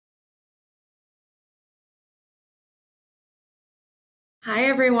Hi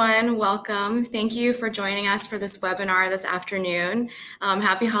everyone, welcome. Thank you for joining us for this webinar this afternoon.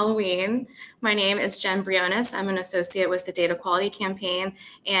 Happy Halloween. My name is Jen Briones. I'm an associate with the Data Quality Campaign,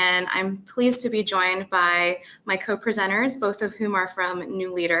 and I'm pleased to be joined by my co-presenters, both of whom are from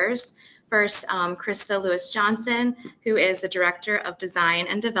New Leaders. First, Krista Lewis-Johnson, who is the Director of Design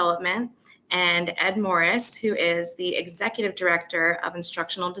and Development, and Ed Morris, who is the Executive Director of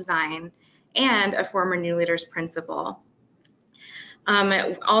Instructional Design and a former New Leaders principal.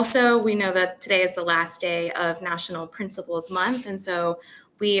 Also, we know that today is the last day of National Principals Month, and so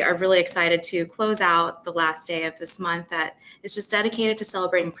we are really excited to close out the last day of this month that is just dedicated to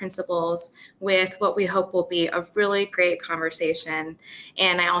celebrating principals with what we hope will be a really great conversation.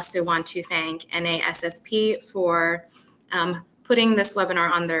 And I also want to thank NASSP for putting this webinar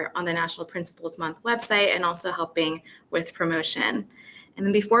on the National Principals Month website and also helping with promotion. And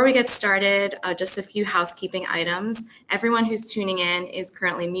then before we get started, just a few housekeeping items. Everyone who's tuning in is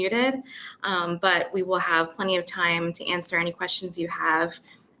currently muted, but we will have plenty of time to answer any questions you have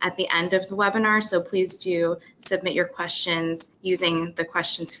at the end of the webinar, so please do submit your questions using the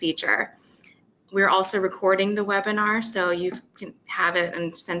questions feature. We're also recording the webinar, so you can have it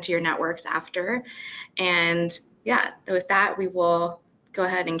and send to your networks after. And yeah, with that, we will go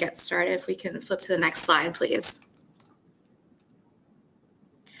ahead and get started. If we can flip to the next slide, please.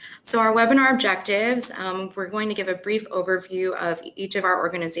 So our webinar objectives, we're going to give a brief overview of each of our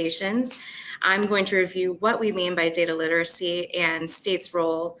organizations. I'm going to review what we mean by data literacy and state's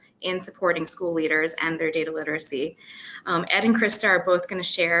role in supporting school leaders and their data literacy. Ed and Krista are both going to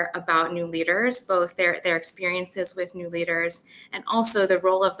share about New Leaders, both their experiences with New Leaders and also the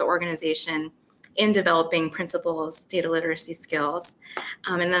role of the organization in developing principals' data literacy skills.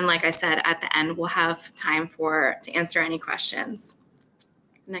 And then, like I said, at the end, we'll have time to answer any questions.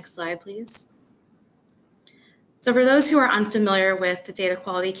 Next slide, please. So for those who are unfamiliar with the Data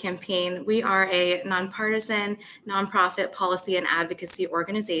Quality Campaign, we are a nonpartisan, nonprofit policy and advocacy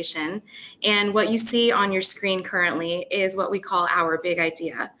organization. And what you see on your screen currently is what we call our big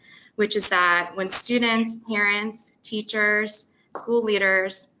idea, which is that when students, parents, teachers, school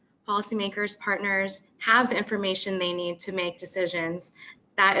leaders, policymakers, partners have the information they need to make decisions,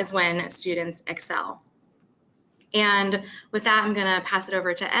 that is when students excel. And with that, I'm going to pass it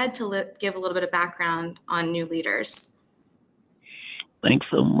over to Ed to give a little bit of background on New Leaders. Thanks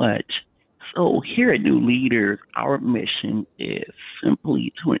so much. So here at New Leaders, our mission is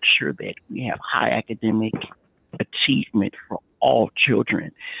simply to ensure that we have high academic achievement for all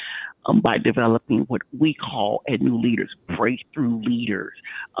children by developing what we call at New Leaders breakthrough leaders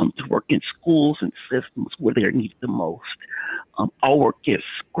to work in schools and systems where they're needed the most. Our work is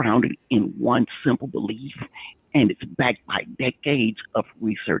grounded in one simple belief, and it's backed by decades of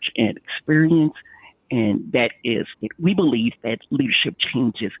research and experience, and that is that we believe that leadership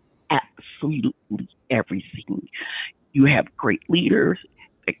changes absolutely everything. You have great leaders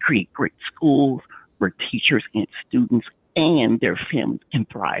that create great schools where teachers and students and their families can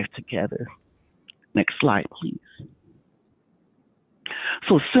thrive together. Next slide, please.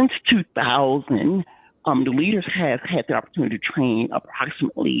 So since 2000, the Leaders have had the opportunity to train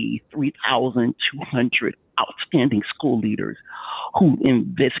approximately 3,200 outstanding school leaders who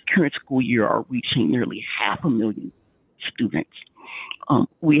in this current school year are reaching nearly 500,000 students.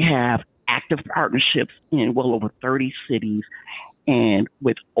 We have active partnerships in well over 30 cities and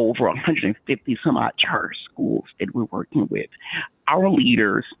with over 150 some odd charter schools that we're working with. Our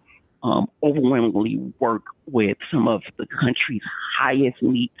leaders overwhelmingly work with some of the country's highest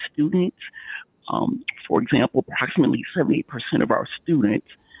need students. For example, approximately 78% of our students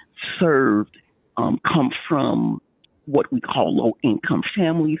served come from what we call low-income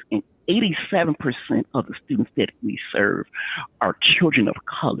families, and 87% of the students that we serve are children of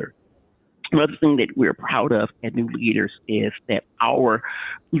color. Another thing that we're proud of at New Leaders is that our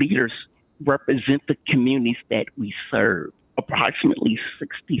leaders represent the communities that we serve. Approximately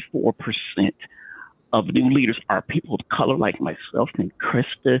 64% of New Leaders are people of color like myself and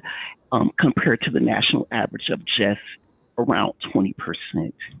Krista, compared to the national average of just around 20%.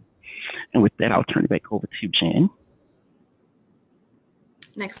 And with that, I'll turn it back over to Jen.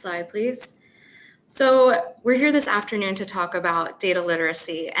 Next slide, please. So we're here this afternoon to talk about data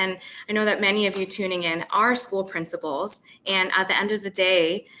literacy, and I know that many of you tuning in are school principals, and at the end of the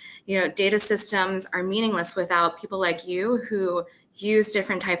day, data systems are meaningless without people like you who use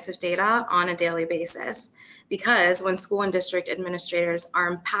different types of data on a daily basis. Because when school and district administrators are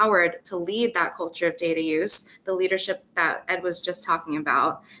empowered to lead that culture of data use, the leadership that Ed was just talking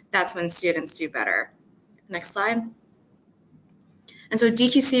about, that's when students do better. Next slide. And so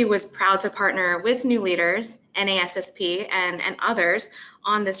DQC was proud to partner with New Leaders, NASSP, and others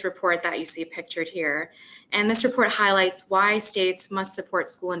on this report that you see pictured here. And this report highlights why states must support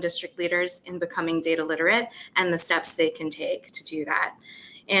school and district leaders in becoming data literate and the steps they can take to do that.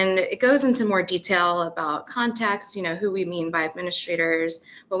 And it goes into more detail about context, who we mean by administrators,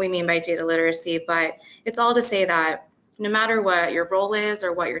 what we mean by data literacy, but it's all to say that no matter what your role is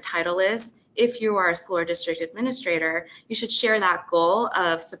or what your title is, if you are a school or district administrator, you should share that goal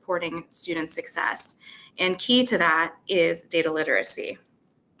of supporting student success. And key to that is data literacy.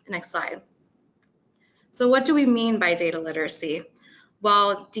 Next slide. So what do we mean by data literacy?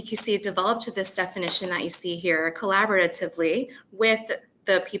 Well, DQC developed this definition that you see here collaboratively with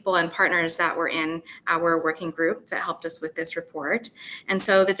the people and partners that were in our working group that helped us with this report. And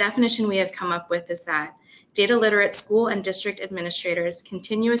so the definition we have come up with is that data literate school and district administrators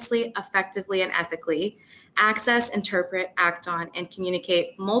continuously, effectively, and ethically access, interpret, act on, and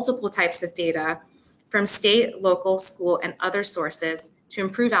communicate multiple types of data from state, local, school, and other sources to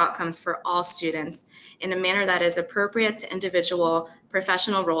improve outcomes for all students in a manner that is appropriate to individual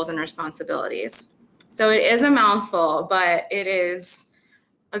professional roles and responsibilities. So it is a mouthful, but it is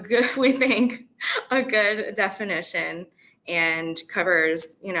a good, we think, a good definition and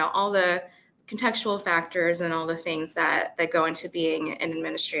covers, all the contextual factors and all the things that go into being an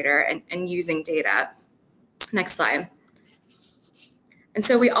administrator and using data. Next slide. And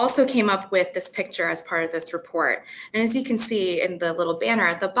so we also came up with this picture as part of this report. And as you can see in the little banner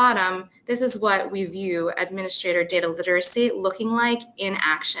at the bottom, this is what we view administrator data literacy looking like in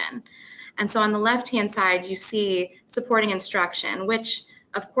action. And so on the left-hand side, you see supporting instruction, which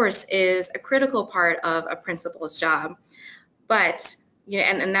of course is a critical part of a principal's job. But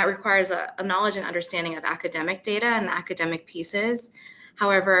and that requires a knowledge and understanding of academic data and the academic pieces.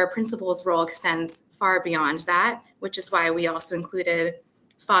 However, a principal's role extends far beyond that, which is why we also included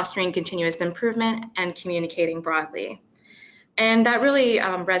fostering continuous improvement and communicating broadly. And that really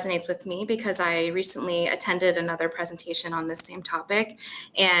resonates with me because I recently attended another presentation on this same topic,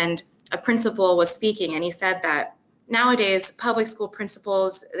 and a principal was speaking, and he said that nowadays public school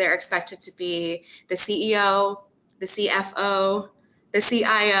principals, they're expected to be the CEO, the CFO, the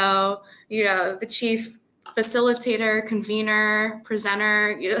CIO, the chief facilitator, convener,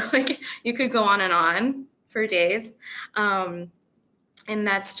 presenter, like you could go on for days. And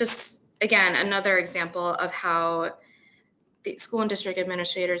that's just, again, another example of how the school and district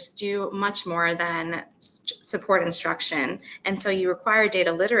administrators do much more than support instruction. And so you require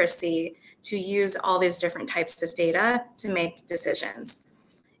data literacy to use all these different types of data to make decisions.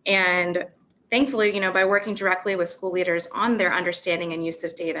 And thankfully, by working directly with school leaders on their understanding and use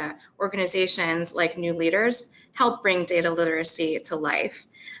of data, organizations like New Leaders help bring data literacy to life.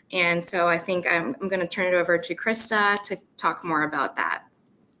 And so I think I'm going to turn it over to Krista to talk more about that.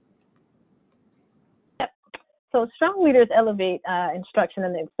 So strong leaders elevate instruction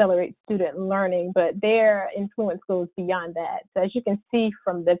and accelerate student learning, but their influence goes beyond that. So as you can see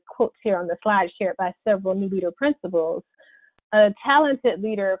from the quotes here on the slide shared by several New Leader principals, a talented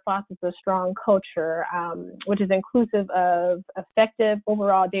leader fosters a strong culture, which is inclusive of effective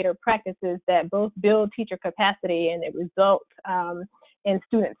overall data practices that both build teacher capacity and it results in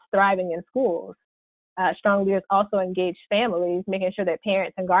students thriving in schools. Strong leaders also engage families, making sure that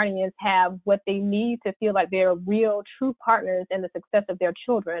parents and guardians have what they need to feel like they're real, true partners in the success of their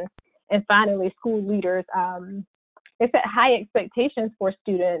children. And finally, school leaders, they set high expectations for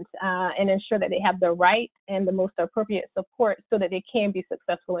students and ensure that they have the right and the most appropriate support so that they can be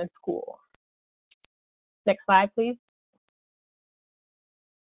successful in school. Next slide, please.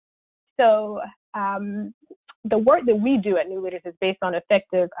 So the work that we do at New Leaders is based on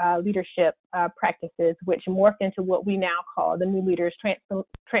effective leadership practices, which morphed into what we now call the New Leaders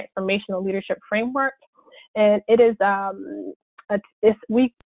Transformational Leadership Framework. And it is,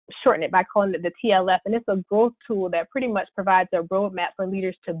 we shorten it by calling it the TLF, and it's a growth tool that pretty much provides a roadmap for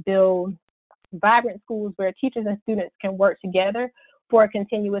leaders to build vibrant schools where teachers and students can work together for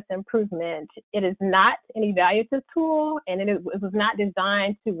continuous improvement. It is not an evaluative tool, and it was not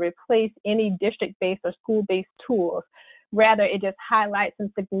designed to replace any district-based or school-based tools. Rather, it just highlights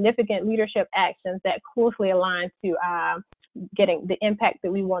some significant leadership actions that closely align to getting the impact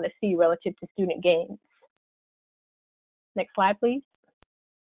that we want to see relative to student gains. Next slide, please.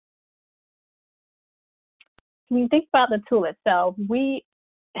 When you think about the tool itself, we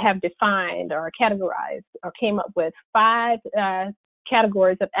have defined or categorized or came up with 5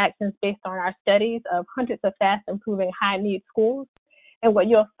 categories of actions based on our studies of hundreds of fast improving high need schools. And what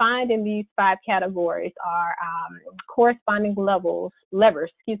you'll find in these 5 categories are corresponding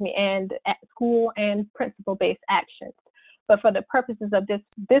levers, and school and principal based actions. But for the purposes of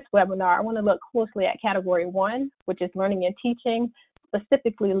this webinar, I want to look closely at category 1, which is learning and teaching,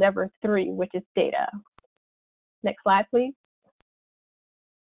 specifically lever 3, which is data. Next slide, please.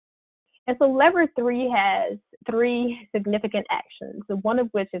 And so lever 3 has 3 significant actions, one of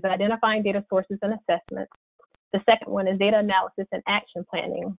which is identifying data sources and assessments. The second one is data analysis and action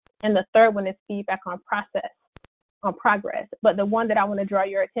planning. And the third one is feedback on progress. But the one that I want to draw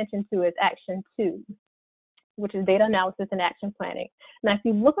your attention to is action 2, which is data analysis and action planning. Now, if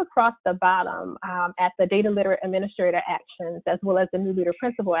you look across the bottom at the data literate administrator actions, as well as the new leader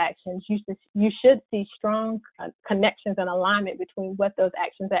principal actions, you should see strong connections and alignment between what those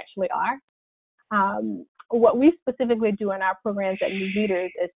actions actually are. What we specifically do in our programs at New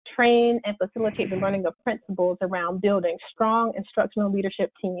Leaders is train and facilitate the learning of principals around building strong instructional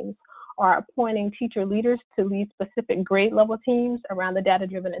leadership teams, or appointing teacher leaders to lead specific grade level teams around the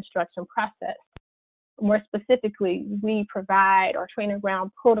data-driven instruction process. More specifically, we provide or train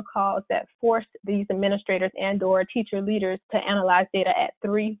around protocols that force these administrators and/or teacher leaders to analyze data at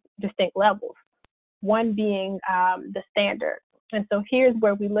 3 distinct levels, one being the standard. And so here's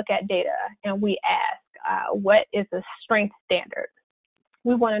where we look at data and we ask, what is a strength standard?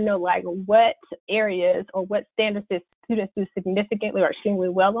 We want to know like what areas or what standards did students do significantly or extremely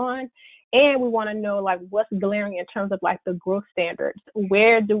well on. And we want to know like what's glaring in terms of like the growth standards.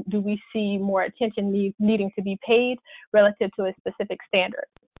 Where do we see more attention needing to be paid relative to a specific standard?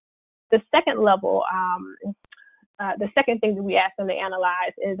 The second level, the second thing that we ask them to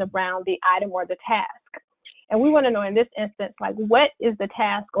analyze is around the item or the task. And we want to know in this instance, like what is the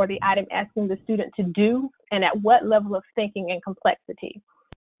task or the item asking the student to do and at what level of thinking and complexity?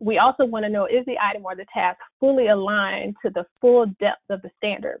 We also want to know, is the item or the task fully aligned to the full depth of the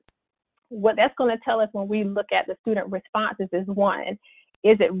standard? What that's going to tell us when we look at the student responses is one,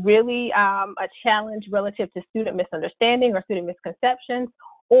 is it really a challenge relative to student misunderstanding or student misconceptions,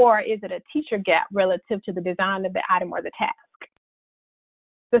 or is it a teacher gap relative to the design of the item or the task?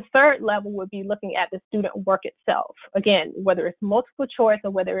 The third level would be looking at the student work itself. Again, whether it's multiple choice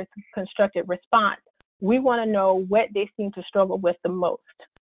or whether it's constructive response, we want to know what they seem to struggle with the most.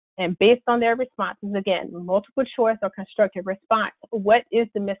 And based on their responses, again, multiple choice or constructive response, what is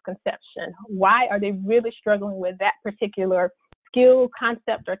the misconception? Why are they really struggling with that particular skill,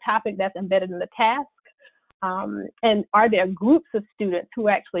 concept, or topic that's embedded in the task? And are there groups of students who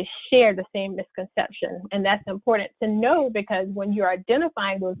actually share the same misconception? And that's important to know because when you're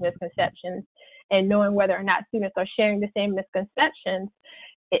identifying those misconceptions and knowing whether or not students are sharing the same misconceptions,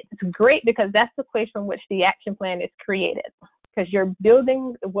 it's great because that's the place from which the action plan is created. Because you're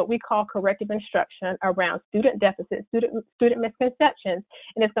building what we call corrective instruction around student deficits, student misconceptions,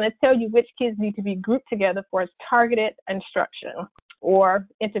 and it's going to tell you which kids need to be grouped together for targeted instruction or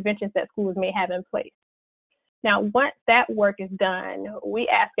interventions that schools may have in place. Now, once that work is done, we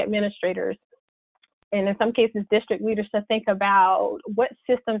ask administrators, and in some cases district leaders, to think about what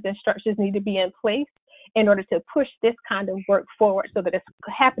systems and structures need to be in place in order to push this kind of work forward so that it's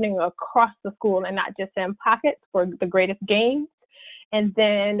happening across the school and not just in pockets for the greatest gains. And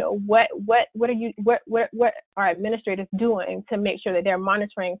then what are administrators doing to make sure that they're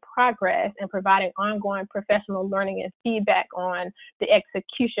monitoring progress and providing ongoing professional learning and feedback on the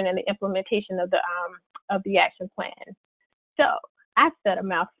execution and the implementation of the action plan? So I've said a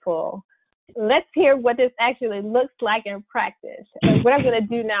mouthful. Let's hear what this actually looks like in practice. And what I'm going to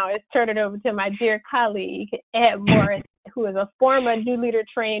do now is turn it over to my dear colleague, Ed Morris, who is a former New Leader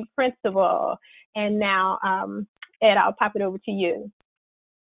trained principal. And now, Ed, I'll pop it over to you.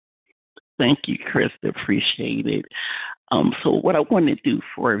 Thank you, Krista. Appreciate it. So what I want to do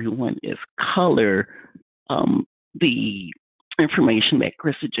for everyone is color the information that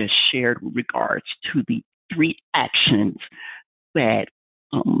Krista just shared with regards to the 3 actions that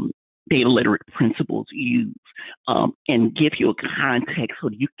data literate principals use and give you a context so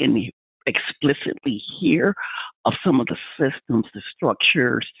you can explicitly hear of some of the systems, the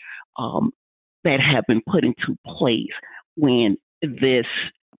structures that have been put into place when this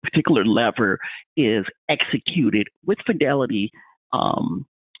particular lever is executed with fidelity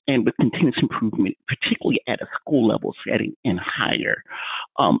and with continuous improvement, particularly at a school level setting and higher.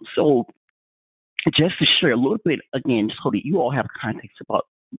 So just to share a little bit, again, so that you all have context about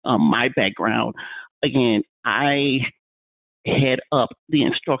my background, again, I head up the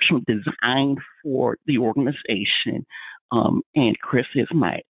instructional design for the organization, and Chris is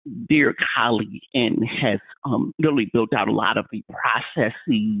my dear colleague and has literally built out a lot of the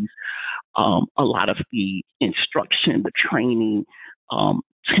processes, a lot of the instruction, the training,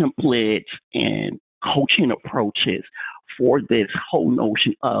 templates, and coaching approaches for this whole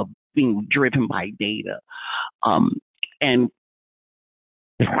notion of being driven by data. And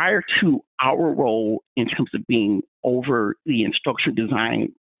prior to our role in terms of being over the instructional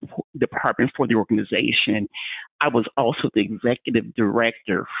design department for the organization, I was also the executive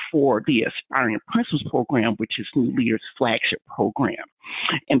director for the Aspiring Principals Program, which is New Leaders' flagship program.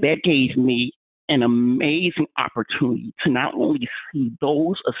 And that gave me an amazing opportunity to not only see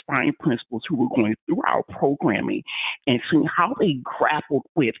those aspiring principals who were going through our programming and seeing how they grappled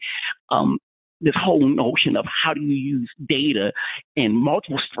with this whole notion of how do you use data and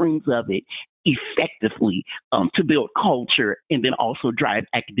multiple streams of it effectively to build culture and then also drive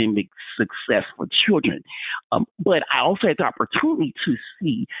academic success for children. But I also had the opportunity to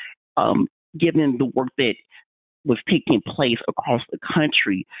see, given the work that was taking place across the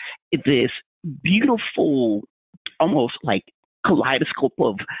country, this beautiful, almost like kaleidoscope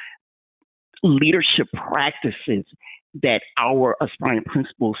of leadership practices that our aspiring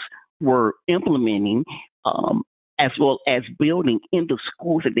principals were implementing, as well as building in the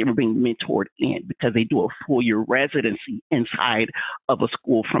schools that they were being mentored in, because they do a full-year residency inside of a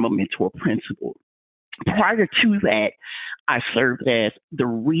school from a mentor principal. Prior to that, I served as the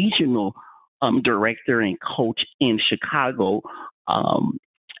regional director and coach in Chicago,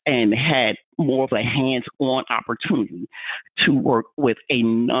 and had more of a hands-on opportunity to work with a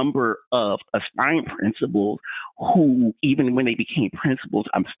number of aspiring principals who, even when they became principals,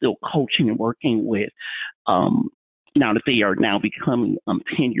 I'm still coaching and working with, now that they are now becoming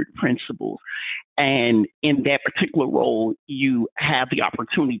tenured principals. And in that particular role, you have the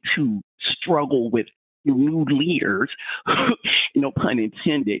opportunity to struggle with new leaders, no pun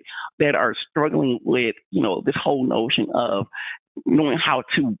intended, that are struggling with, this whole notion of knowing how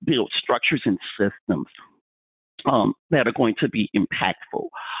to build structures and systems that are going to be impactful.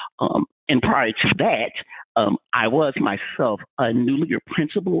 And prior to that, I was myself a new leader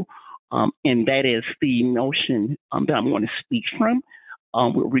principal, and that is the notion that I'm going to speak from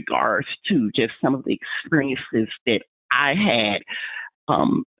with regards to just some of the experiences that I had,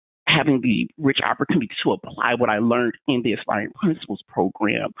 having the rich opportunity to apply what I learned in the Aspiring Principals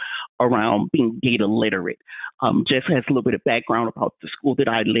program around being data literate. Just as a little bit of background about the school that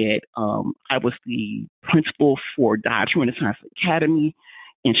I led, I was the principal for Dodge Renaissance Academy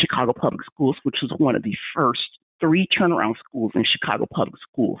in Chicago Public Schools, which was one of the first 3 turnaround schools in Chicago Public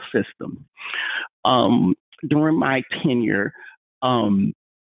School system. During my tenure,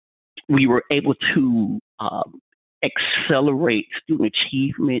 we were able to accelerate student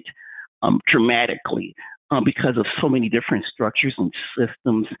achievement dramatically because of so many different structures and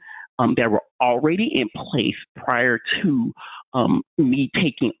systems that were already in place prior to me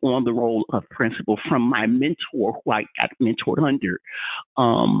taking on the role of principal from my mentor, who I got mentored under.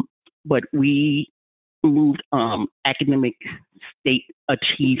 But we moved academic state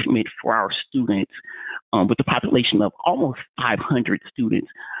achievement for our students with a population of almost 500 students,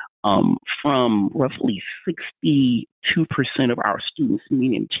 from roughly 62% of our students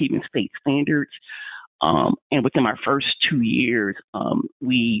meeting achieving state standards. And within my first 2 years,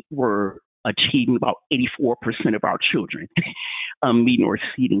 we were achieving about 84% of our children meeting or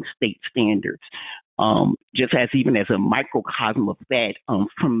exceeding state standards. Just as even as a microcosm of that,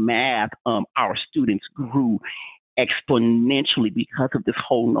 from math, our students grew exponentially because of this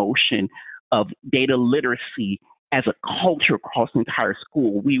whole notion of data literacy as a culture across the entire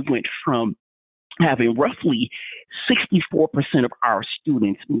school. We went from having roughly 64% of our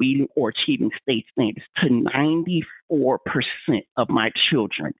students meeting or achieving state standards to 94% of my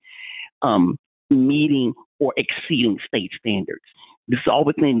children meeting or exceeding state standards. This is all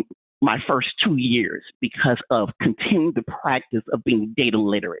within my first 2 years because of continuing the practice of being data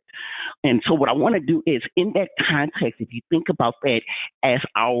literate. And so what I want to do is, in that context, if you think about that as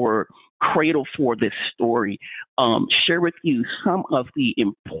our cradle for this story, share with you some of the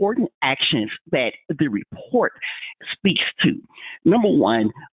important actions that the report speaks to. Number one,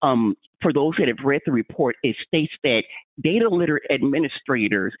 for those that have read the report, it states that data literate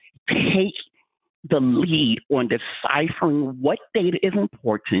administrators take the lead on deciphering what data is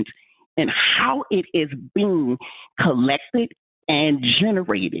important and how it is being collected and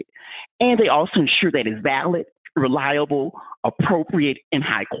generated. And they also ensure that it's valid, reliable, appropriate, and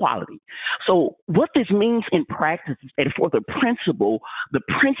high quality. So what this means in practice is that for the principal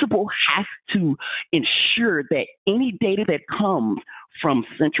has to ensure that any data that comes from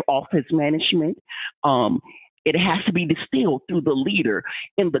central office management, it has to be distilled through the leader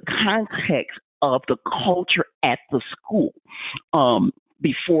in the context of the culture at the school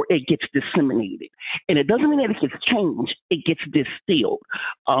before it gets disseminated. And it doesn't mean that it gets changed, it gets distilled.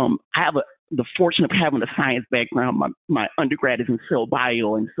 I have the fortune of having a science background. My undergrad is in cell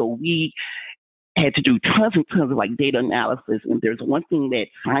bio, and so we had to do tons and tons of like data analysis. And there's one thing that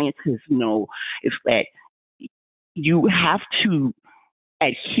scientists know is that you have to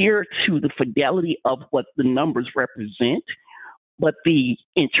adhere to the fidelity of what the numbers represent, but the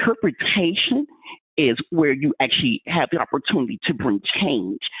interpretation is where you actually have the opportunity to bring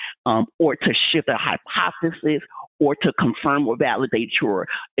change, or to shift a hypothesis, or to confirm or validate your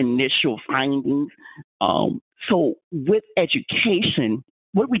initial findings. So with education,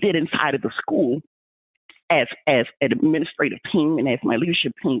 what we did inside of the school as an administrative team and as my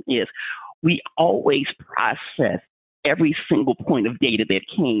leadership team is we always process every single point of data that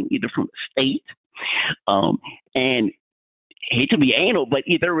came either from the state, and hate to be anal, but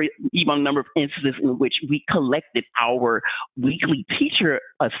either even a number of instances in which we collected our weekly teacher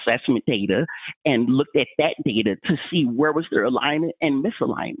assessment data and looked at that data to see where was there alignment and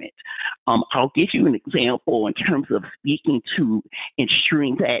misalignment. I'll give you an example in terms of speaking to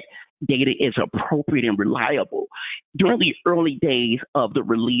ensuring that data is appropriate and reliable. During the early days of the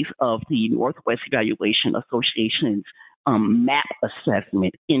release of the Northwest Evaluation Association's MAP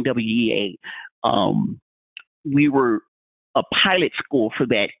assessment, NWEA, we were a pilot school for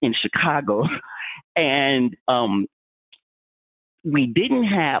that in Chicago, and we didn't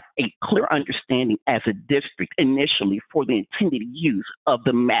have a clear understanding as a district initially for the intended use of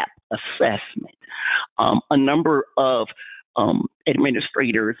the MAP assessment. A number of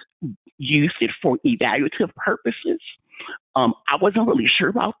administrators used it for evaluative purposes. I wasn't really sure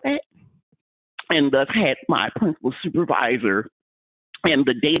about that, and thus had my principal supervisor and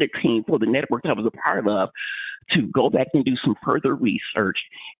the data team for the network I was a part of to go back and do some further research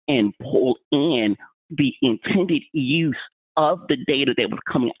and pull in the intended use of the data that was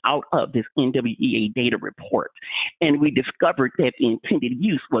coming out of this NWEA data report. And we discovered that the intended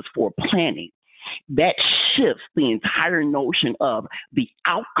use was for planning. That shifts the entire notion of the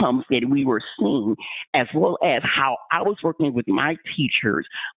outcomes that we were seeing, as well as how I was working with my teachers,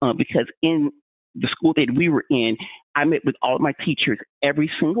 because in the school that we were in, I met with all of my teachers every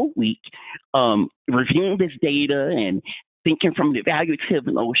single week, reviewing this data and thinking from the evaluative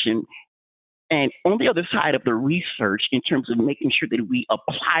notion. And on the other side of the research, in terms of making sure that we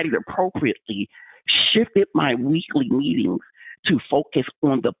applied it appropriately, shifted my weekly meetings to focus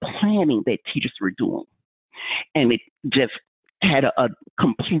on the planning that teachers were doing. And it just had a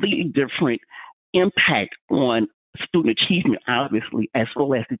completely different impact on student achievement, obviously, as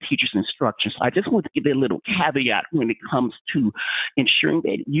well as the teacher's instruction. So I just want to give a little caveat when it comes to ensuring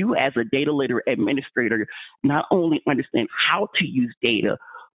that you as a data literate administrator not only understand how to use data,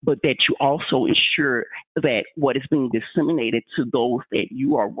 but that you also ensure that what is being disseminated to those that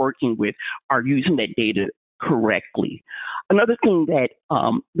you are working with are using that data correctly. Another thing that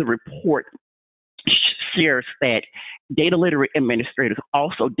the report shares that data literate administrators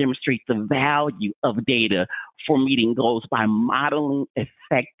also demonstrate the value of data for meeting goals by modeling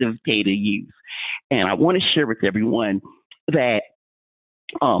effective data use. And I want to share with everyone that,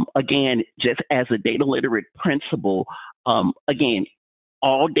 again, just as a data literate principal, again,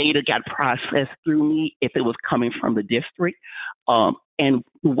 all data got processed through me if it was coming from the district. And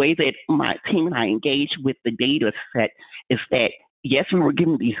the way that my team and I engaged with the data set is that, yes, we were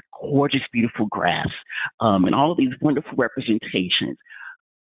given these gorgeous, beautiful graphs and all of these wonderful representations,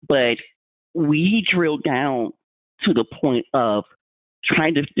 but we drilled down to the point of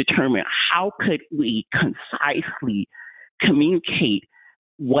trying to determine how could we concisely communicate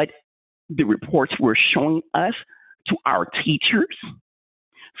what the reports were showing us to our teachers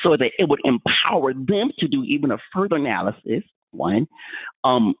so that it would empower them to do even a further analysis, one.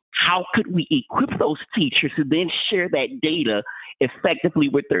 How could we equip those teachers to then share that data effectively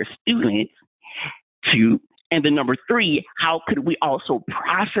with their students? Two, and then number three, how could we also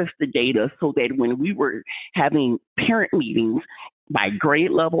process the data so that when we were having parent meetings by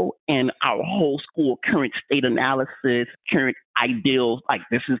grade level and our whole school current state analysis, current ideals, like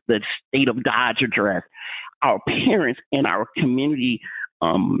this is the state of Dodge address, our parents and our community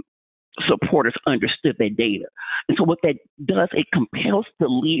supporters understood that data. And so what that does, it compels the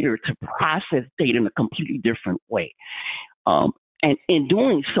leader to process data in a completely different way. And in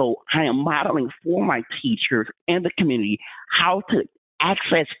doing so, I am modeling for my teachers and the community how to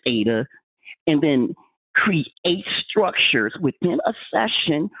access data and then create structures within a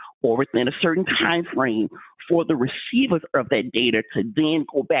session or within a certain time frame for the receivers of that data to then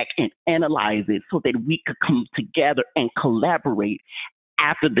go back and analyze it so that we could come together and collaborate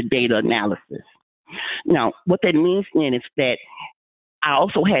after the data analysis. Now, what that means then is that I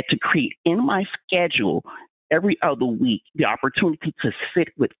also had to create in my schedule every other week the opportunity to sit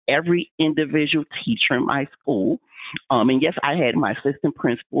with every individual teacher in my school And yes, I had my assistant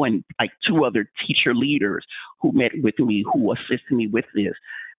principal and like two other teacher leaders who met with me, who assisted me with this.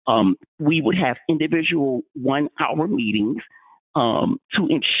 We would have individual 1 hour meetings to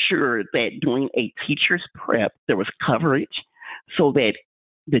ensure that during a teacher's prep, there was coverage so that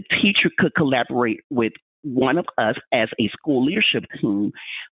the teacher could collaborate with one of us as a school leadership team,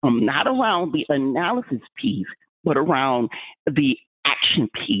 not around the analysis piece, but around the action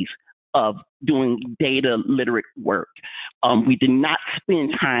piece of doing data literate work. We did not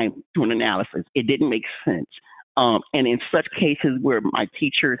spend time doing analysis. It didn't make sense. And in such cases where my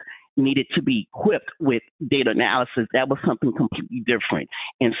teachers needed to be equipped with data analysis, that was something completely different.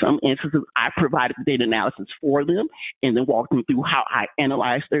 In some instances, I provided data analysis for them and then walked them through how I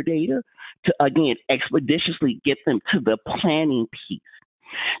analyzed their data to, again, expeditiously get them to the planning piece.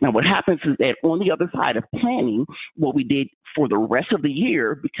 Now, what happens is that on the other side of planning, what we did for the rest of the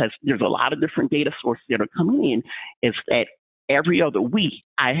year, because there's a lot of different data sources that are coming in, is that every other week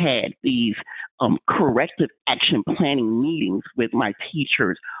I had these corrective action planning meetings with my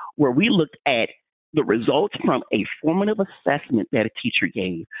teachers where we looked at the results from a formative assessment that a teacher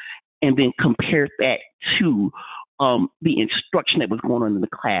gave and then compared that to the instruction that was going on in the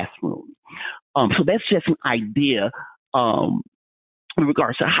classroom. So that's just an idea in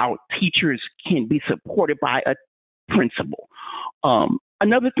regards to how teachers can be supported by a principal.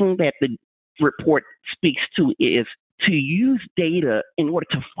 Another thing that the report speaks to is to use data in order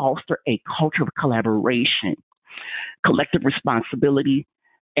to foster a culture of collaboration, collective responsibility,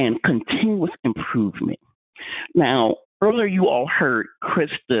 and continuous improvement. Now, earlier you all heard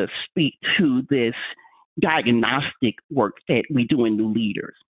Krista speak to this diagnostic work that we do in new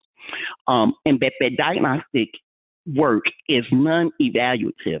leaders, and that diagnostic work is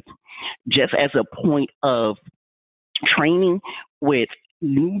non-evaluative, just as a point of training with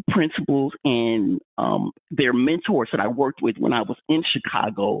new principals and their mentors that I worked with when I was in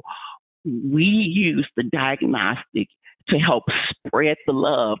Chicago. We used the diagnostic to help spread the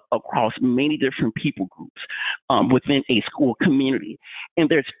love across many different people groups within a school community. And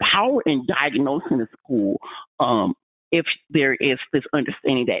there's power in diagnosing a school if there is this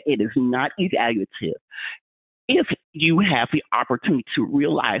understanding that it is not evaluative. If you have the opportunity to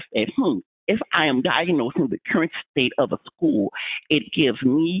realize that, if I am diagnosing the current state of a school, it gives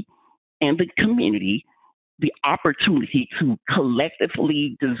me and the community the opportunity to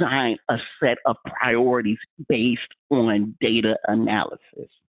collectively design a set of priorities based on data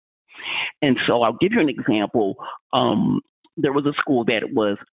analysis. And so I'll give you an example. There was a school that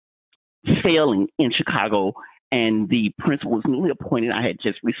was failing in Chicago, and the principal was newly appointed. I had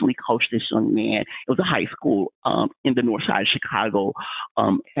just recently coached this young man. It was a high school in the north side of Chicago,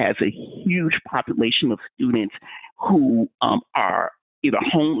 has a huge population of students who are either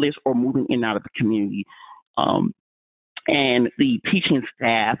homeless or moving in and out of the community. And the teaching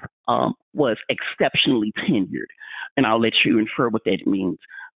staff was exceptionally tenured, and I'll let you infer what that means.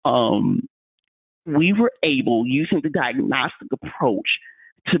 We were able, using the diagnostic approach,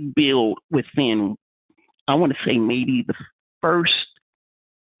 to build within, I want to say maybe the first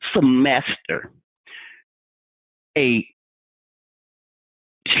semester, a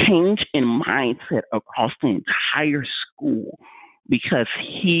change in mindset across the entire school because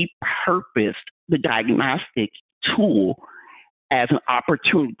he purposed the diagnostic tool as an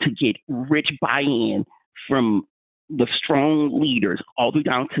opportunity to get rich buy-in from the strong leaders all the way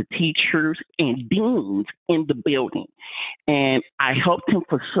down to teachers and deans in the building. And I helped him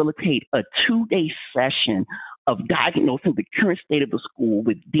facilitate a 2-day session of diagnosing the current state of the school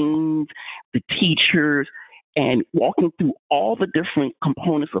with deans, the teachers, and walking through all the different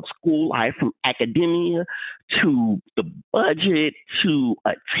components of school life, from academia to the budget to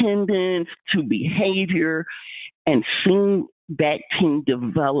attendance to behavior, and seeing that team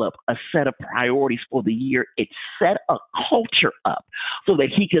develop a set of priorities for the year. It set a culture up so that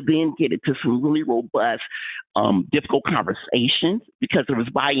he could then get into some really robust, difficult conversations because there was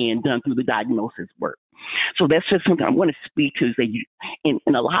buy-in done through the diagnosis work. So that's just something I want to speak to, is that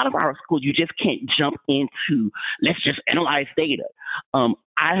in a lot of our schools, you just can't jump into, let's just analyze data.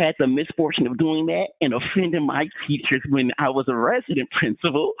 I had the misfortune of doing that and offending my teachers when I was a resident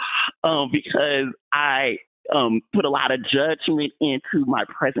principal because I put a lot of judgment into my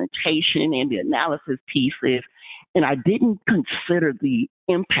presentation and the analysis pieces, and I didn't consider the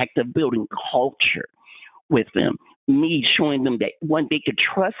impact of building culture with them, me showing them that, one, they could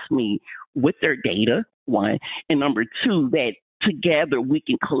trust me with their data, one, and number two, that together we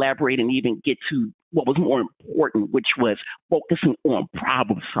can collaborate and even get to what was more important, which was focusing on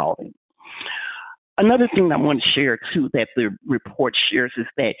problem solving. Another thing I want to share too that the report shares is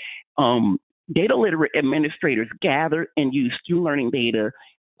that data literate administrators gather and use student learning data,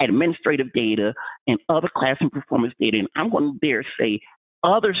 administrative data, and other classroom performance data, and I'm going to dare say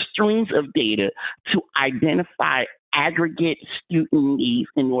other streams of data to identify aggregate student needs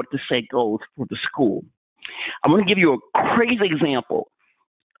in order to set goals for the school. I'm going to give you a crazy example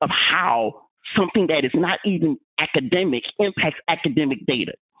of how something that is not even academic impacts academic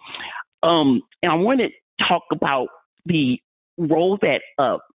data. And I want to talk about the role that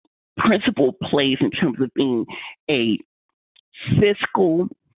a principal plays in terms of being a fiscal,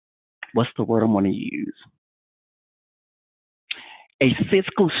 what's the word I want to use? A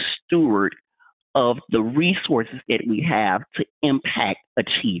fiscal steward of the resources that we have to impact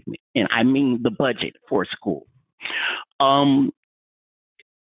achievement. And I mean the budget for a school.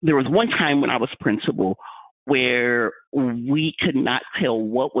 There was one time when I was principal where we could not tell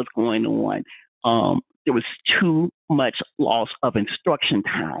what was going on. There was too much loss of instruction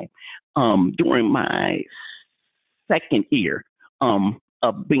time during my second year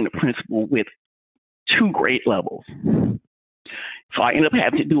of being a principal with 2 grade levels. So I ended up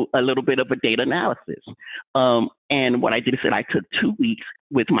having to do a little bit of a data analysis. And what I did is that I took 2 weeks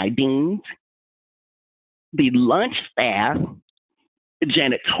with my deans, the lunch staff, the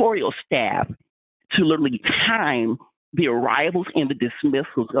janitorial staff to literally time the arrivals and the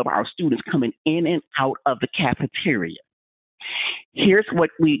dismissals of our students coming in and out of the cafeteria. Here's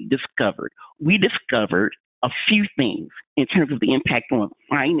what we discovered. We discovered a few things in terms of the impact on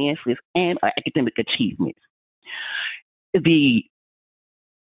finances and academic achievements. The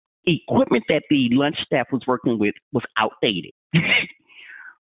equipment that the lunch staff was working with was outdated.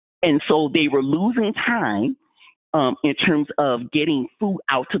 And so they were losing time in terms of getting food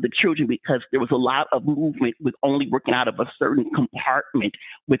out to the children because there was a lot of movement with only working out of a certain compartment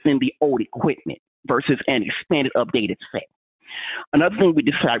within the old equipment versus an expanded, updated set. Another thing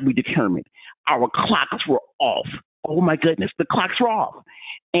we determined, our clocks were off. Oh my goodness, the clocks were off.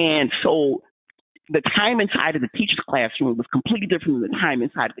 And so the time inside of the teacher's classroom was completely different than the time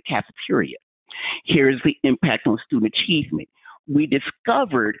inside of the cafeteria. Here's the impact on student achievement. We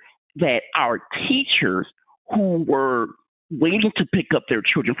discovered that our teachers who were waiting to pick up their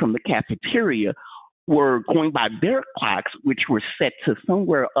children from the cafeteria were going by their clocks, which were set to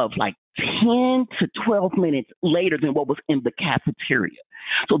somewhere of like 10 to 12 minutes later than what was in the cafeteria.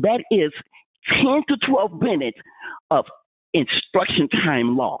 So that is 10 to 12 minutes of instruction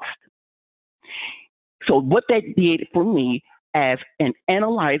time lost. So what that did for me as an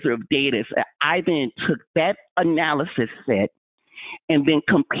analyzer of data is that I then took that analysis set and then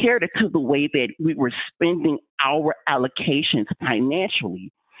compared it to the way that we were spending our allocations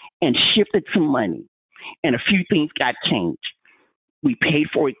financially and shifted some money. And a few things got changed. We paid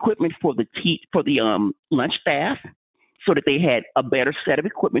for equipment for the lunch staff so that they had a better set of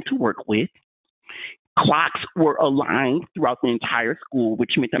equipment to work with. Clocks were aligned throughout the entire school,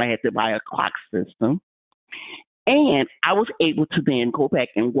 which meant that I had to buy a clock system. And I was able to then go back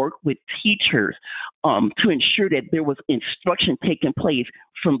and work with teachers to ensure that there was instruction taking place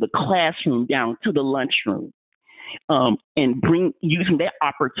from the classroom down to the lunchroom, and using that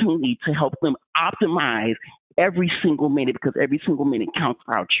opportunity to help them optimize every single minute because every single minute counts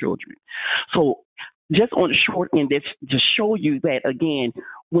for our children. So just on the short end, that's to show you that, again,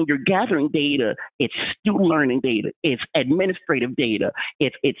 when you're gathering data, it's student learning data, it's administrative data,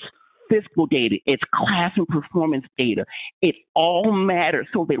 it's fiscal data, it's classroom performance data. It all matters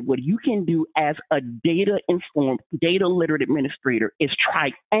so that what you can do as a data-informed, data-literate administrator is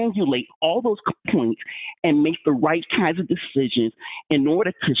triangulate all those points and make the right kinds of decisions in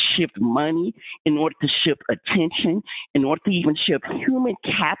order to shift money, in order to shift attention, in order to even shift human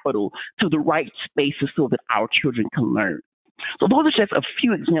capital to the right spaces so that our children can learn. So those are just a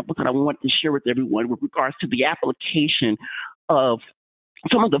few examples that I want to share with everyone with regards to the application of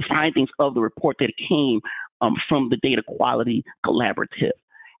some of the findings of the report that came from the Data Quality Collaborative.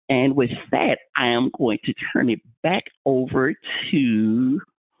 And with that, I am going to turn it back over to,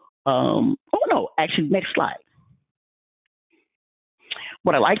 next slide.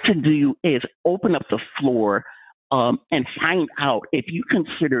 What I like to do is open up the floor and find out if you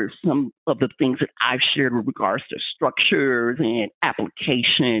consider some of the things that I've shared with regards to structures and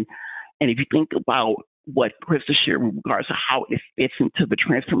application, and if you think about what Krista shared with regards to how it fits into the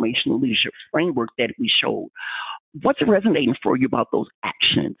transformational leadership framework that we showed. What's resonating for you about those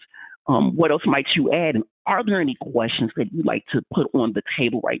actions? What else might you add? And are there any questions that you'd like to put on the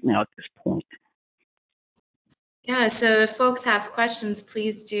table right now at this point? Yeah, so if folks have questions,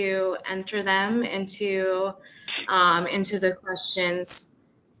 please do enter them into the questions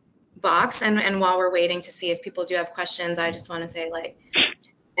box. And while we're waiting to see if people do have questions, I just want to say,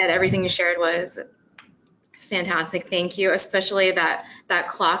 And everything you shared was fantastic. Thank you. Especially that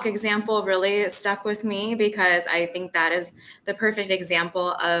clock example really stuck with me, because I think that is the perfect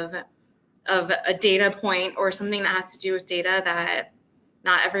example of a data point or something that has to do with data that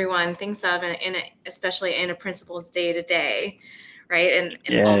not everyone thinks of, especially in a principal's day to day, right? And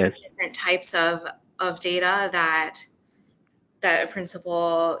all the different types of data that a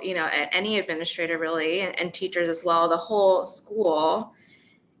principal, any administrator really, and teachers as well, the whole school,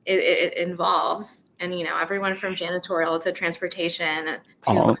 it involves, and everyone from janitorial to transportation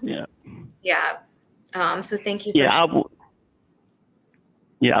to so thank you for sharing.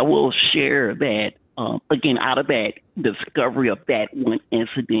 I will share that again, out of that discovery of that one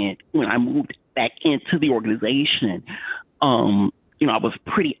incident, when I moved back into the organization, I was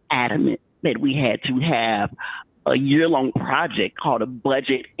pretty adamant that we had to have a year-long project called a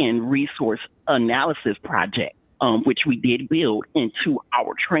budget and resource analysis project, which we did build into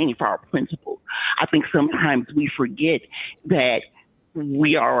our training for our principals. I think sometimes we forget that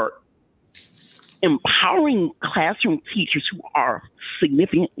we are empowering classroom teachers who are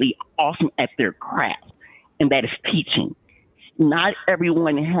significantly awesome at their craft, and that is teaching. Not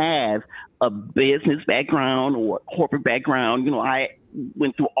everyone has a business background or a corporate background. I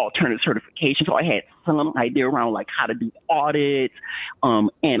went through alternative certification, so I had some idea around like how to do audits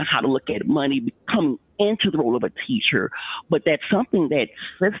and how to look at money coming into the role of a teacher. But that's something that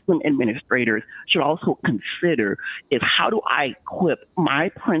system administrators should also consider, is how do I equip my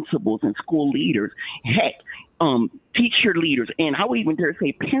principals and school leaders, heck, teacher leaders, and I would even dare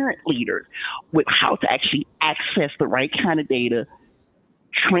say parent leaders, with how to actually access the right kind of data,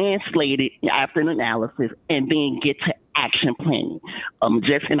 translate it after an analysis, and then get to action planning.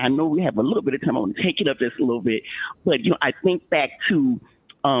 And I know we have a little bit of time. I want to take it up just a little bit, but I think back to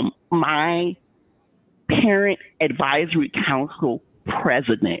my parent advisory council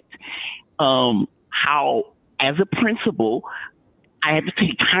president, how as a principal, I had to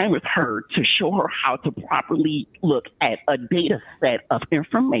take time with her to show her how to properly look at a data set of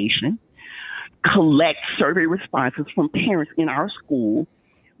information, collect survey responses from parents in our school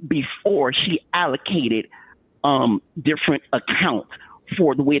before she allocated different accounts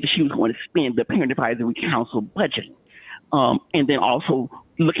for the way that she was going to spend the parent advisory council budget. And then also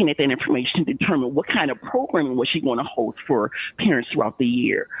looking at that information to determine what kind of programming was she going to host for parents throughout the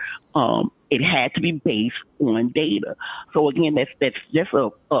year. It had to be based on data. So again, that's just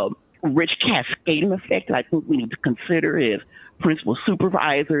a rich cascading effect that I think we need to consider is principal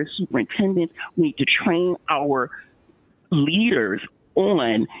supervisors, superintendents. We need to train our leaders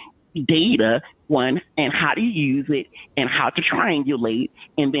on data, one, and how to use it, and how to triangulate,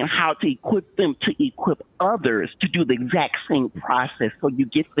 and then how to equip them to equip others to do the exact same process. So you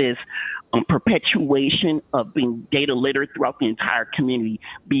get this perpetuation of being data literate throughout the entire community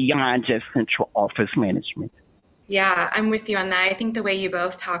beyond just central office management. Yeah, I'm with you on that. I think the way you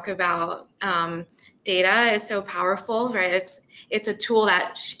both talk about data is so powerful, right? It's a tool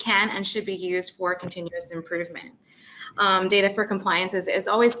that can and should be used for continuous improvement. Data for compliance is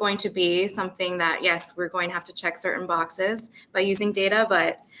always going to be something that, yes, we're going to have to check certain boxes by using data,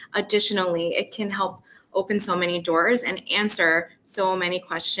 but additionally, it can help open so many doors and answer so many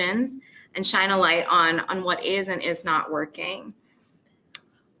questions and shine a light on what is and is not working.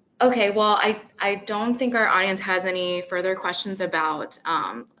 Okay, well, I don't think our audience has any further questions about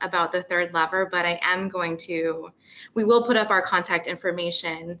the third lever, but we will put up our contact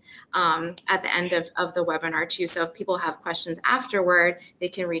information at the end of the webinar too. So if people have questions afterward, they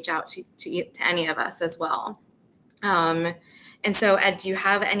can reach out to any of us as well. And so Ed, do you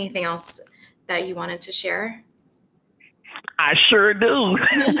have anything else that you wanted to share? I sure do.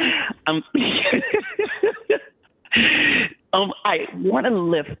 I want to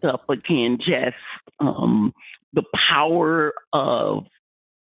lift up again just the power of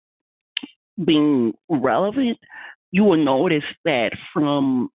being relevant. You will notice that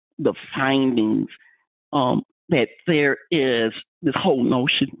from the findings that there is this whole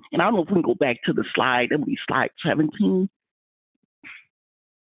notion, and I don't know if we can go back to the slide, that would be slide 17.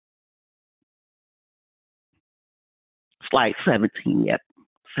 Slide 17, yep,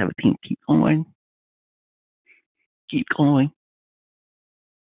 17, keep going. Keep going.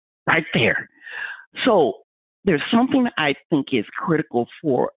 Right there. So there's something that I think is critical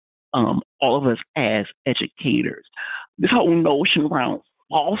for all of us as educators. This whole notion around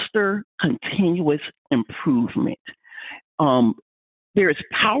foster continuous improvement. There is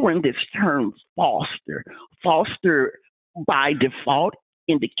power in this term foster. Foster by default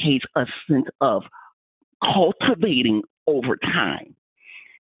indicates a sense of cultivating over time.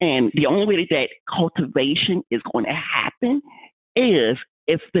 And the only way that cultivation is going to happen is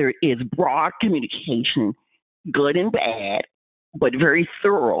if there is broad communication, good and bad, but very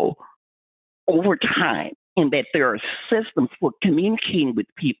thorough over time, and that there are systems for communicating with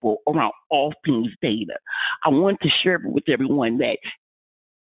people around all things data. I want to share with everyone that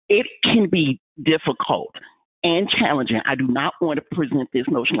it can be difficult and challenging. I do not want to present this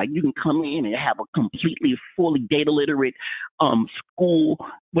notion like you can come in and have a completely, fully data literate school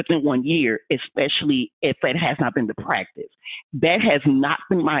within 1 year, especially if that has not been the practice. That has not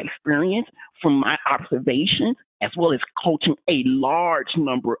been my experience from my observations, as well as coaching a large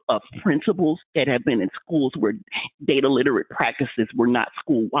number of principals that have been in schools where data literate practices were not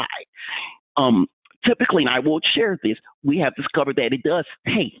school wide. Typically, and I will share this, we have discovered that it does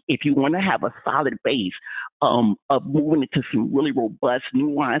take, if you want to have a solid base of moving into some really robust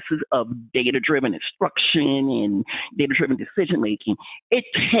nuances of data-driven instruction and data-driven decision-making, it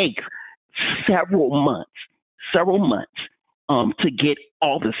takes several months to get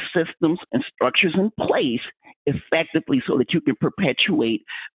all the systems and structures in place effectively so that you can perpetuate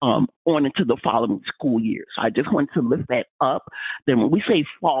on into the following school year. So I just want to lift that up. Then when we say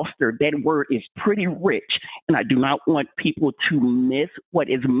foster, that word is pretty rich, and I do not want people to miss what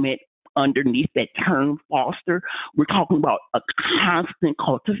is meant underneath that term foster. We're talking about a constant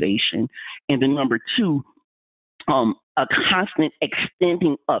cultivation, and then number two, a constant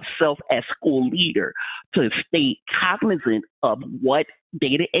extending of self as school leader to stay cognizant of what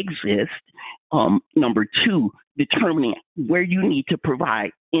data exists. Number two, determining where you need to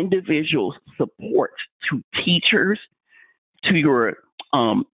provide individual support to teachers, to your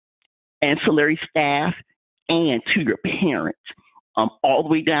ancillary staff, and to your parents, all the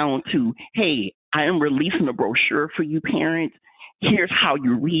way down to, hey, I am releasing a brochure for you parents. Here's how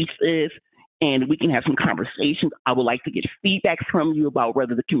you read this, and we can have some conversations. I would like to get feedback from you about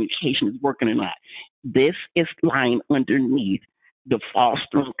whether the communication is working or not. This is lying underneath the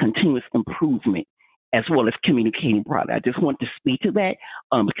fostering continuous improvement as well as communicating broadly. I just want to speak to that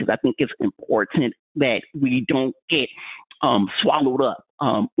because I think it's important that we don't get swallowed up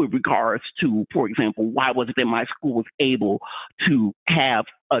with regards to, for example, why was it that my school was able to have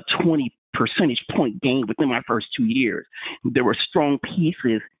a 20 percentage point gain within my first 2 years? There were strong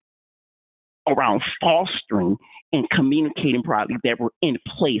pieces around fostering and communicating broadly that were in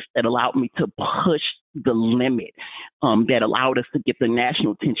place that allowed me to push the limit, that allowed us to get the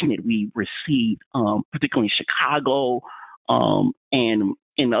national attention that we received, particularly in Chicago and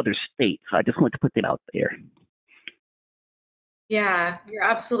in other states. So I just wanted to put that out there. Yeah, you're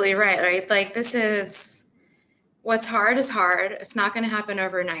absolutely right? Like this is what's hard is hard. It's not going to happen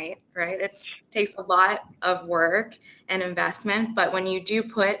overnight, right? It takes a lot of work and investment, but when you do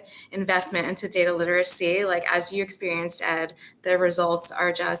put investment into data literacy, like as you experienced, Ed, the results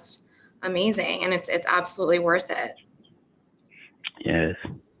are just amazing, and it's absolutely worth it. Yes.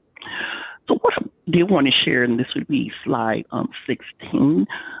 So what I did want to share, and this would be slide 16,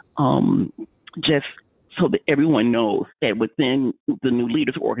 just so that everyone knows that within the New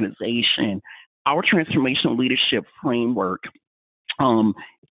Leaders Organization, our transformational leadership framework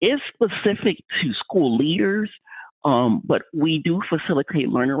is specific to school leaders, but we do facilitate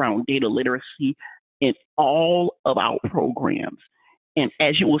learning around data literacy in all of our programs. And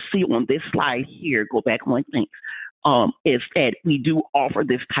as you will see on this slide here, go back one thing, is that we do offer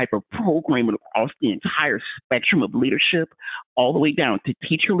this type of programming across the entire spectrum of leadership, all the way down to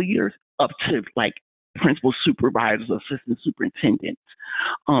teacher leaders up to like principal supervisors, assistant superintendents.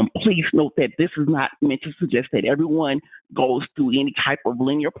 Please note that this is not meant to suggest that everyone goes through any type of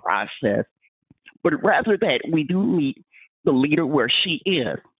linear process, but rather that we do meet the leader where she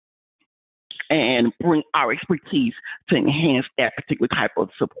is and bring our expertise to enhance that particular type of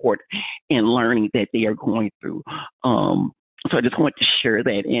support and learning that they are going through. So I just want to share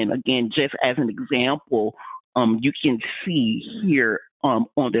that. And again, just as an example, you can see here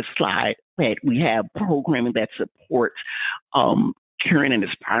on this slide that we have programming that supports current and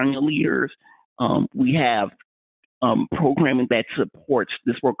aspiring leaders. We have programming that supports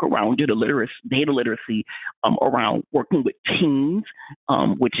this work around data literacy around working with teens,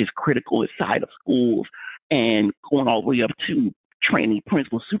 which is critical inside of schools, and going all the way up to training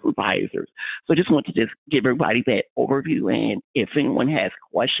principal supervisors. So I just want to just give everybody that overview, and if anyone has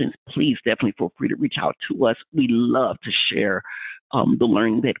questions, please definitely feel free to reach out to us. We love to share the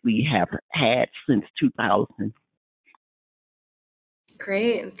learning that we have had since 2000.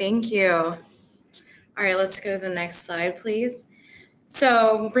 Great, thank you. All right, let's go to the next slide, please.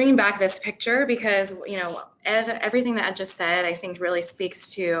 So bringing back this picture, because everything that Ed just said, I think really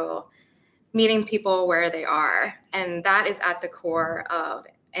speaks to meeting people where they are, and that is at the core of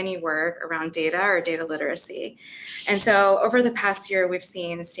any work around data or data literacy. And so over the past year, we've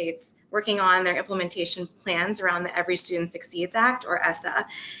seen states working on their implementation plans around the Every Student Succeeds Act, or ESSA.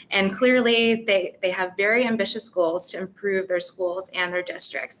 And clearly, they have very ambitious goals to improve their schools and their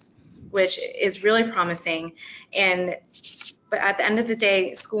districts, which is really promising. But at the end of the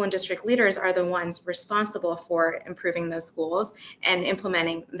day, school and district leaders are the ones responsible for improving those schools and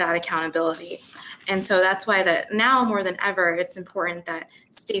implementing that accountability. And so that's why that now more than ever, it's important that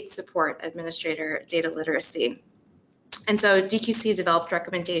states support administrator data literacy. And so DQC developed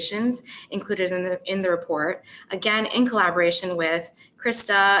recommendations included in the report, again, in collaboration with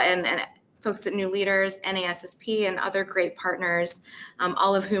Krista and folks at New Leaders, NASSP, and other great partners,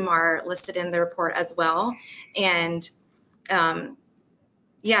 all of whom are listed in the report as well. And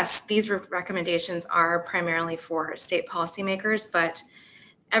yes, these recommendations are primarily for state policymakers, but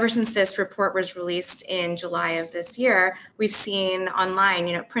ever since this report was released in July of this year, we've seen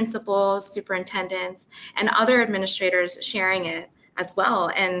online, principals, superintendents, and other administrators sharing it as well.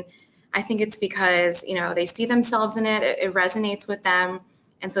 And I think it's because, they see themselves in it, it resonates with them.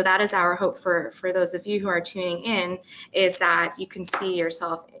 And so that is our hope for those of you who are tuning in, is that you can see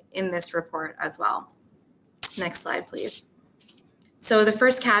yourself in this report as well. Next slide, please. So the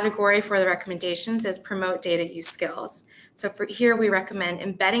first category for the recommendations is promote data use skills. So for here, we recommend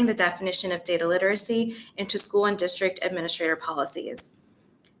embedding the definition of data literacy into school and district administrator policies.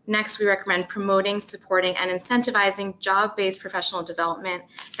 Next, we recommend promoting, supporting, and incentivizing job-based professional development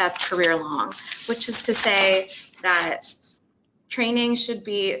that's career-long, which is to say that training should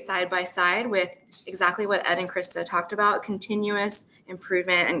be side by side with exactly what Ed and Krista talked about, continuous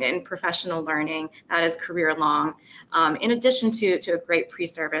improvement and professional learning that is career long, in addition to a great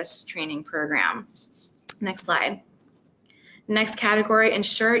pre-service training program. Next slide. Next category,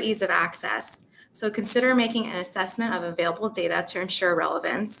 ensure ease of access. So consider making an assessment of available data to ensure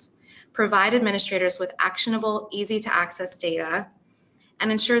relevance, provide administrators with actionable, easy to access data,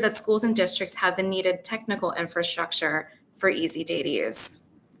 and ensure that schools and districts have the needed technical infrastructure for easy data use.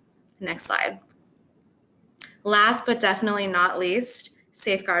 Next slide. Last but definitely not least,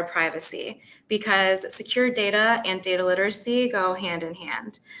 safeguard privacy, because secure data and data literacy go hand in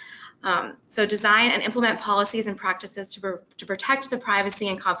hand. So design and implement policies and practices to protect the privacy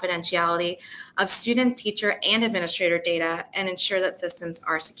and confidentiality of student, teacher, and administrator data and ensure that systems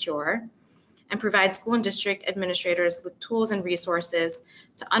are secure. And provide school and district administrators with tools and resources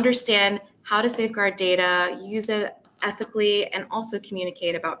to understand how to safeguard data, use it ethically, and also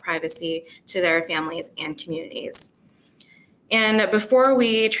communicate about privacy to their families and communities. And before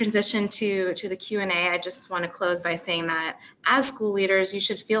we transition to the Q&A, I just want to close by saying that as school leaders, you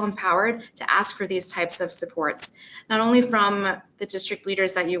should feel empowered to ask for these types of supports, not only from the district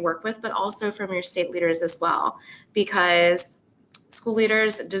leaders that you work with, but also from your state leaders as well, because school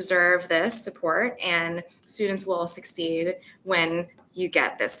leaders deserve this support and students will succeed when you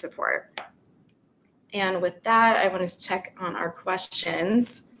get this support. And with that, I want to check on our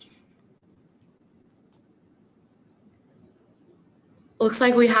questions. Looks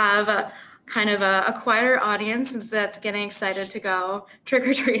like we have kind of a quieter audience that's getting excited to go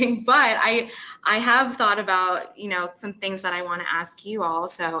trick-or-treating, but I have thought about, some things that I want to ask you all,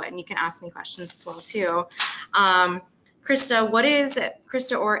 and you can ask me questions as well too.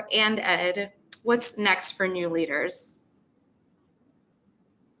 Krista and Ed, what's next for new leaders?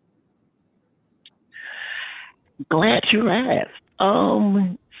 Glad you asked.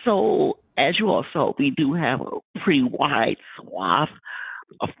 So as you all saw, we do have a pretty wide swath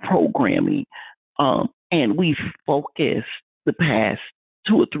of programming, and we've focused the past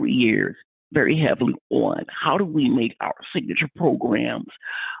 2 or 3 years very heavily on how do we make our signature programs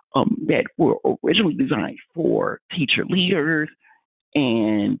that were originally designed for teacher leaders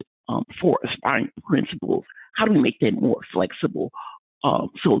and for aspiring principals, how do we make that more flexible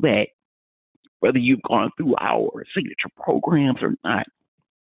so that whether you've gone through our signature programs or not,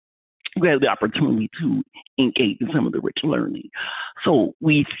 you have the opportunity to engage in some of the rich learning. So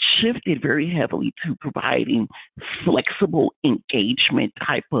we've shifted very heavily to providing flexible engagement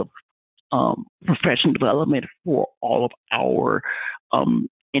type of professional development for all of our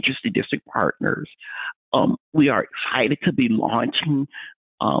interested district partners. We are excited to be launching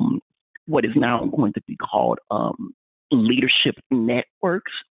what is now going to be called leadership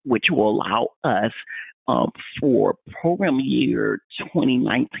networks, which will allow us for program year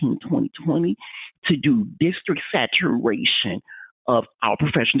 2019-2020 to do district saturation of our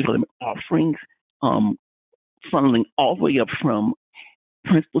professional development offerings, funneling all the way up from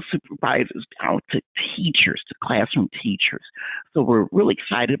principal supervisors down to teachers, to classroom teachers. So we're really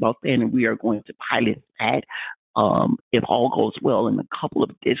excited about that, and we are going to pilot that if all goes well in a couple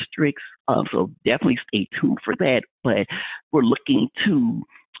of districts. So definitely stay tuned for that. But we're looking to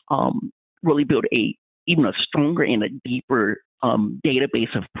really build even a stronger and a deeper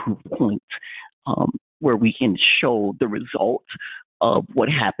database of proof points where we can show the results of what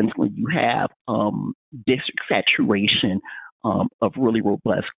happens when you have district saturation of really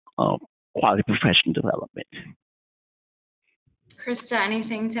robust quality professional development. Krista,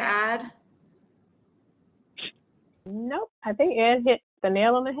 anything to add? Nope. I think Ed hit the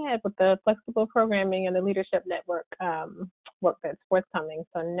nail on the head with the flexible programming and the leadership network work that's forthcoming.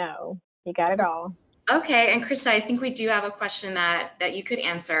 So no, you got it all. Okay, and Krista, I think we do have a question that you could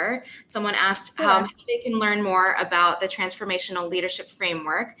answer. Someone asked Yeah. how they can learn more about the transformational leadership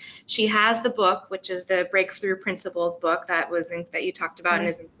framework. She has the book, which is the Breakthrough Principles book that you talked about and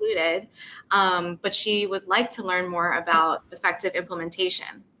is included, but she would like to learn more about effective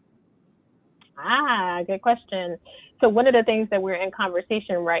implementation. Good question. So one of the things that we're in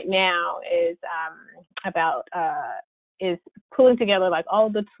conversation right now is about is pulling together like all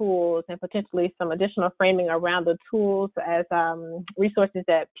the tools and potentially some additional framing around the tools as resources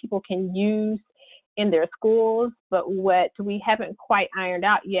that people can use in their schools. But what we haven't quite ironed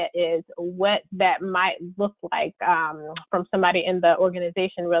out yet is what that might look like from somebody in the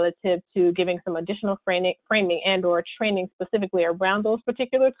organization relative to giving some additional framing and or training specifically around those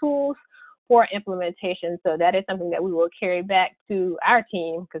particular tools for implementation. So that is something that we will carry back to our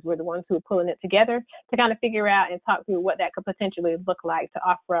team, because we're the ones who are pulling it together, to kind of figure out and talk through what that could potentially look like to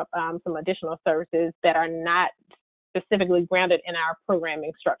offer up some additional services that are not specifically grounded in our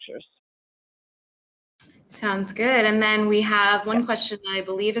programming structures. Sounds good. And then we have one question that I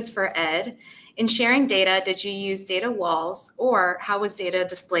believe is for Ed. In sharing data, did you use data walls, or how was data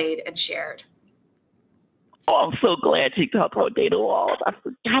displayed and shared? Oh, I'm so glad you talked about data walls. I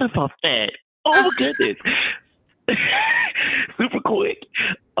forgot about that. Oh, goodness. Super quick.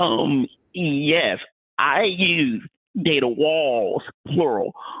 Yes, I use data walls,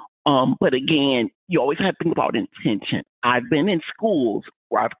 plural. But again, you always have to think about intention. I've been in schools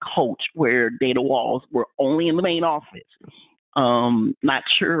where I've coached where data walls were only in the main office. Not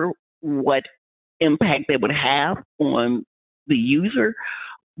sure what impact they would have on the user,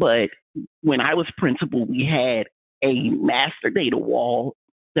 but when I was principal, we had a master data wall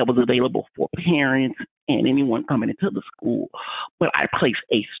that was available for parents and anyone coming into the school. But I placed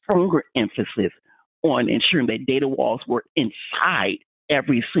a stronger emphasis on ensuring that data walls were inside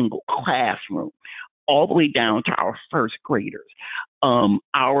every single classroom, all the way down to our first graders. I'll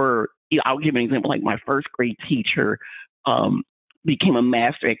give an example. Like my first grade teacher became a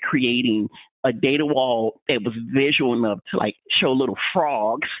master at creating a data wall that was visual enough to like show little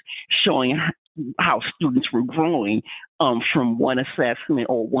frogs showing how students were growing from one assessment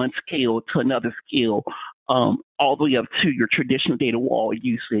or one scale to another scale, all the way up to your traditional data wall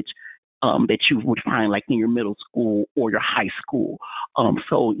usage that you would find like in your middle school or your high school.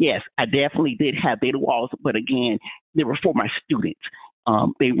 So yes, I definitely did have data walls, but again, they were for my students.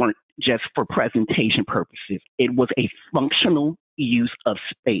 They weren't just for presentation purposes. It was a functional use of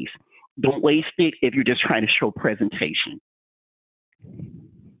space. Don't waste it if you're just trying to show presentation.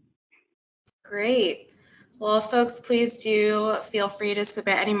 Great. Well, folks, please do feel free to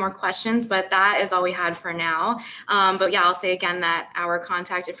submit any more questions, but that is all we had for now. But yeah, I'll say again that our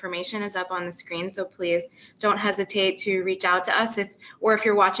contact information is up on the screen, so please don't hesitate to reach out to us. If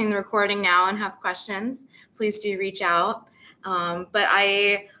you're watching the recording now and have questions, please do reach out. But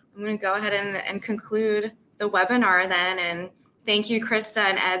I'm going to go ahead and conclude the webinar then, and thank you, Krista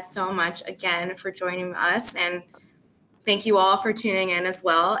and Ed, so much again for joining us, and thank you all for tuning in as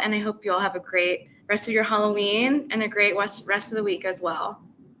well. And I hope you all have a great rest of your Halloween and a great rest of the week as well.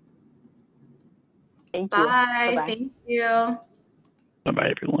 Thank you. Bye. Bye-bye. Thank you.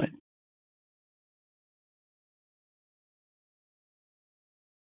 Bye-bye, everyone.